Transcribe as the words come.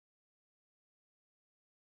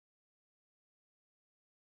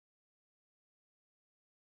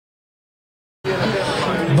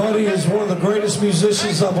greatest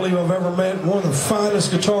musicians I believe I've ever met, one of the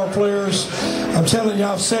finest guitar players. I'm telling you,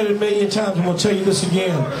 I've said it a million times, I'm going to tell you this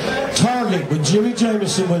again. Target with Jimmy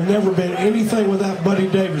Jamison would never been anything without Buddy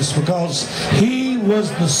Davis, because he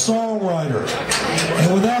was the songwriter.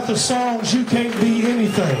 And without the songs, you can't be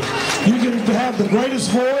anything. You can have the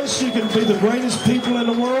greatest voice, you can be the greatest people in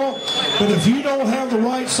the world, but if you don't have the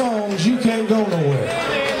right songs, you can't go nowhere.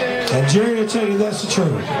 And Jerry will tell you that's the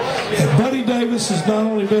truth. And Buddy Davis has not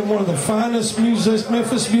only been one of the finest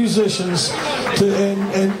Memphis musicians,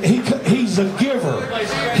 and he's a giver.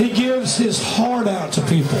 He gives his heart out to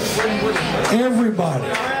people. Everybody.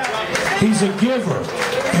 He's a giver.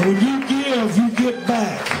 And when you give, you get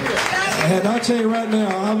back. And I tell you right now,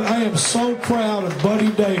 I am so proud of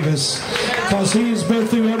Buddy Davis, because he has been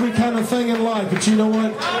through every kind of thing in life. But you know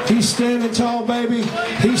what? He's standing tall, baby.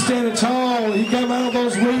 He's standing tall. He came out of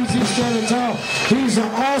those weeds. He's standing tall. He's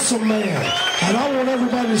an awesome man. And I want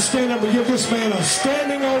everybody to stand up and give this man a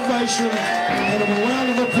standing ovation and a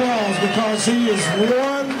round of applause, because he is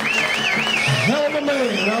one hell of a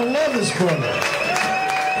man. I love this brother.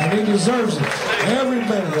 And he deserves it. Every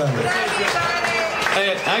minute of it.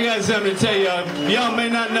 Hey, I got something to tell y'all. Y'all may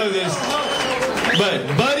not know this, but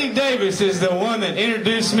Buddy Davis is the one that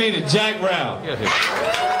introduced me to Jack Rao.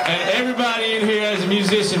 And everybody in here as a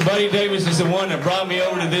musician, Buddy Davis is the one that brought me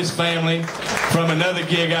over to this family from another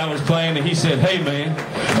gig I was playing. And he said, "Hey man,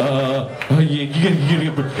 you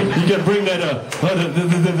gotta bring that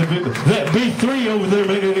B3 over there,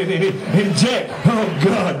 man, and Jack. Oh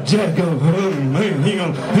God, Jack, oh man, he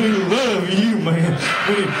gonna love you, man.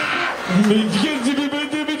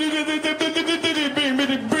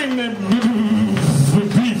 Bring that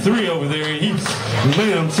B3 over there.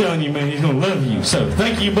 Man, I'm telling you, man, he's gonna love you." So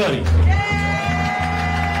thank you, Buddy.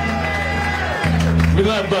 We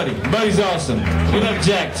love Buddy. Buddy's awesome. We love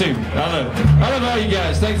Jack too. I love all you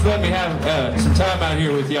guys. Thanks for letting me have some time out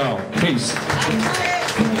here with y'all. Peace.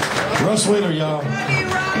 Russ Wheeler, y'all.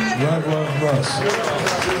 Russ.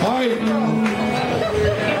 All right.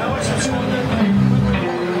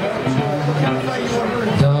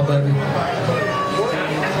 Dog, baby.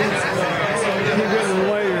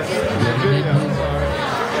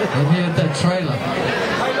 Let me hit that trailer.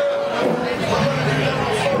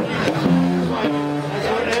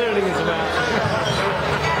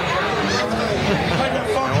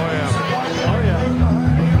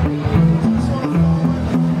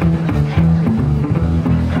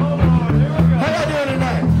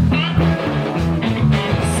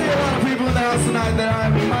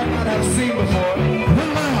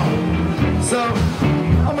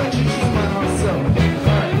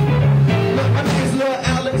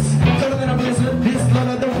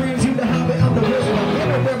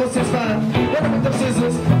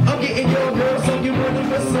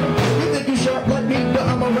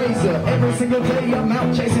 Every single day I'm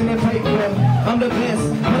out chasing that paper. I'm the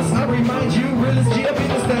best. Must I remind you, real as G up in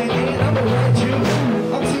this thing, and I'm around you.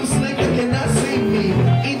 I'm too slick, they cannot see me.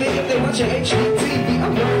 Even if they watch your HDTV,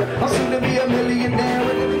 I'm soon to be a millionaire.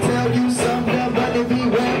 And let me tell you something, nobody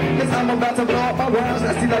beware. Cause I'm about to blow up my rhymes.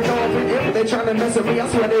 I see like over if they trying to mess with me, I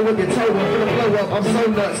swear they will get told up. Gonna blow up, I'm so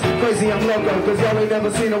nuts. Crazy, I'm loco. Cause y'all ain't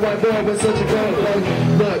never seen a white boy with such a gold flow.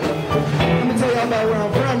 Look, let me tell y'all about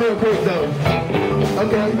Round Brown real quick though.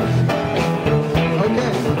 Okay.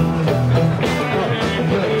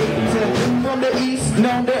 From the east,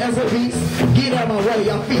 known there as a beast. Get out my way,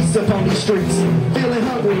 I feast upon these streets. Feeling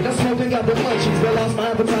hungry, the smoking got the munchies. But lost my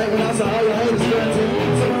appetite when I saw all your haters grunting.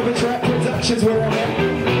 Suburban Trap Productions where I'm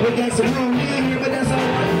at. With gangsta room, you ain't here, but that's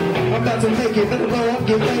alright. I'm about to make it, better blow up,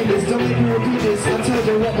 get famous. Don't make me repeat this, I told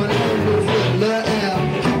you what my name is. Lil Al,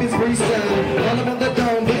 keep this freestyle. All about the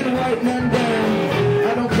dome, been right, none down. I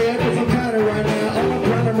don't care, cause I'm kinda right now. I'm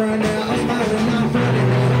grinding right now, I'm smiling, not frowning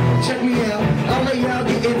now. Check me out, I'll let y'all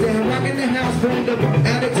get it down. Rocking the house, bring the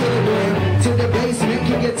out it to the ground. To the basement,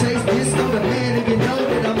 can you taste this? I'm the man, and you know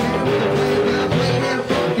that I'm here with the play. Now play that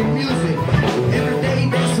fucking music. Every day,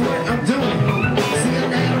 that's what I'm doing. See, I'm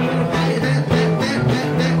now gonna fight that,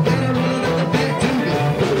 gotta roll up the back to me.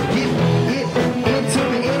 Get into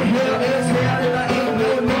me,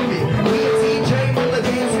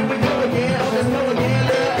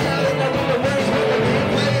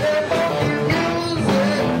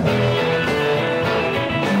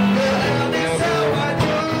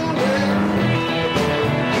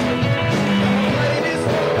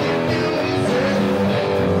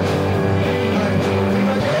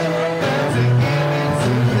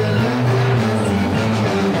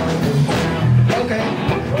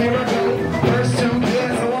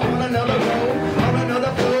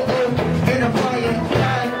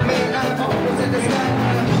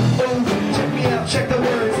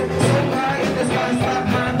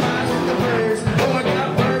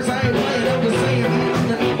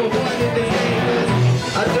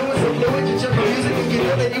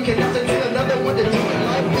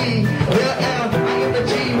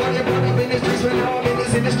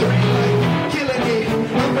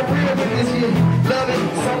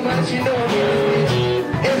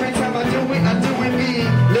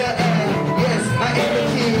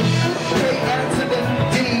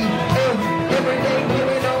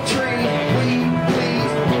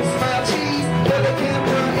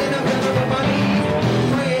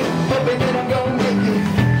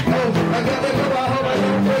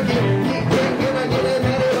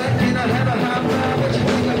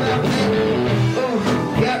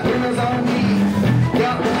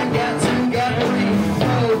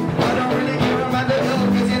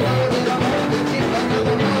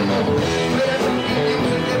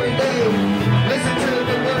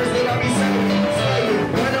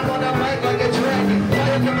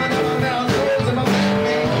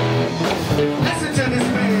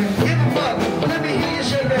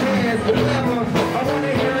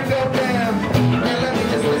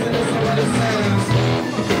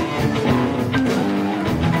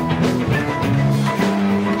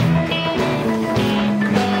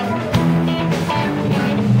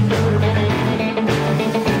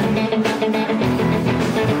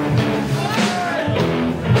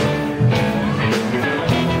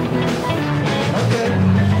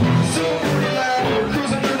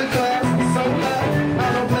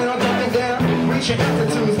 reaching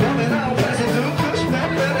altitudes, woman, I don't pass it through. Push back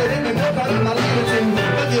better than the milk out of my latitude.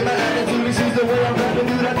 Look at my attitude, and she's the way I'm rapping,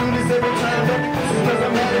 dude. I do this every time, but this is cause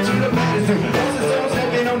I'm mad at you, the magnitude. Most of I'm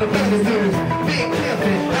smoking on the baddest dudes. Big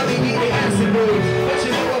pimpin', I be eating acid moves. What you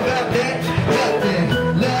know about that? Nothing.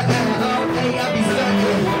 Love all day, I be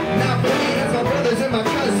sucking. Not friends, my brothers and my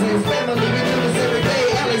cousins. Family, we do this every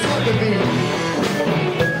day. Alex Huckabee.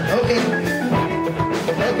 Okay.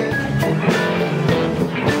 Okay.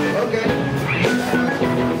 Okay.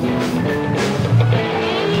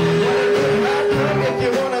 If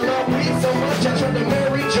you wanna love me so much, I try to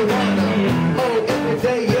marry Joanna. Oh, every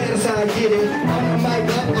day, yeah, that's how I get it. On the mic,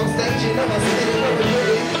 up on stage, you know I said it, never did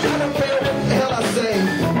it. I don't care what the hell I say.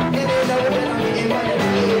 And they know that I'm getting money.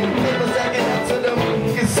 People stacking up to them,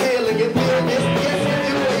 you can seal it, you feel this. Yes, if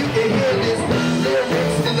you will, you can hear this.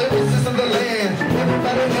 Lyrics, the lyricists of the land.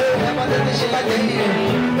 Everybody know how I do this shit like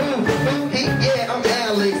damn. Yeah, I'm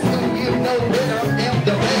Alex. You know that I am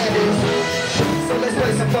the baddest. So let's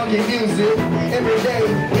play some funky music. Every day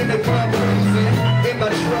in the club cruising. In my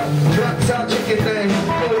truck, drop top chicken thing.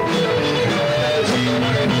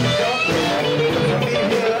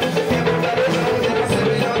 Everybody know that I'm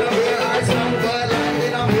sipping on the real ice on Bud Light.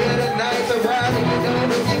 And I'm here tonight to ride. And you know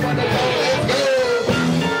if you wanna go, let's go.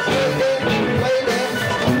 Play that.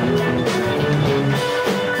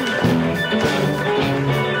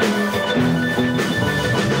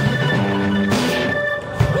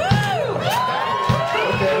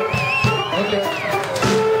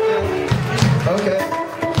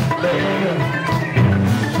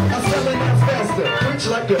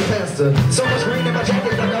 Like your pastor. So much green in my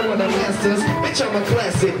jacket like I want a master's. Bitch, I'm a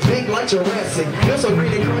classic, big like Jurassic. Feel so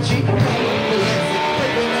green and crunchy, all over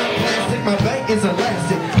plastic. Plastic, my bank is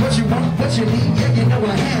elastic. What you want, what you need, yeah, you know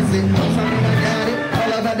I has it. I'm sorry, I got it.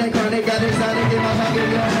 All about that chronic, got excited in my pocket,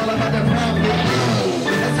 you know, all about the profit.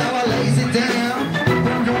 That's how I lays it down.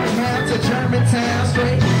 From Georgetown to Germantown,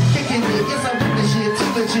 straight kicking it. Yes, I rip the shit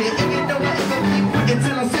too legit. And you know I ain't gonna keep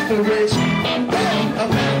until I'm super rich.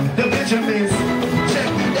 About the Benjamins.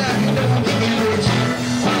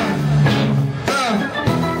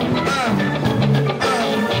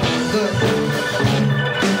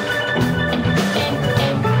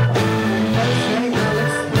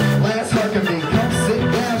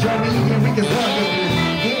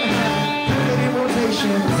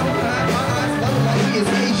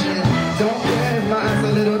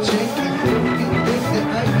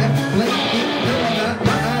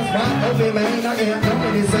 Man, I can't know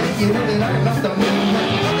anything, you know that I'm not the man.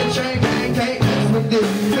 I'm the train, can't mess with this,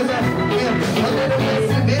 cause I am a little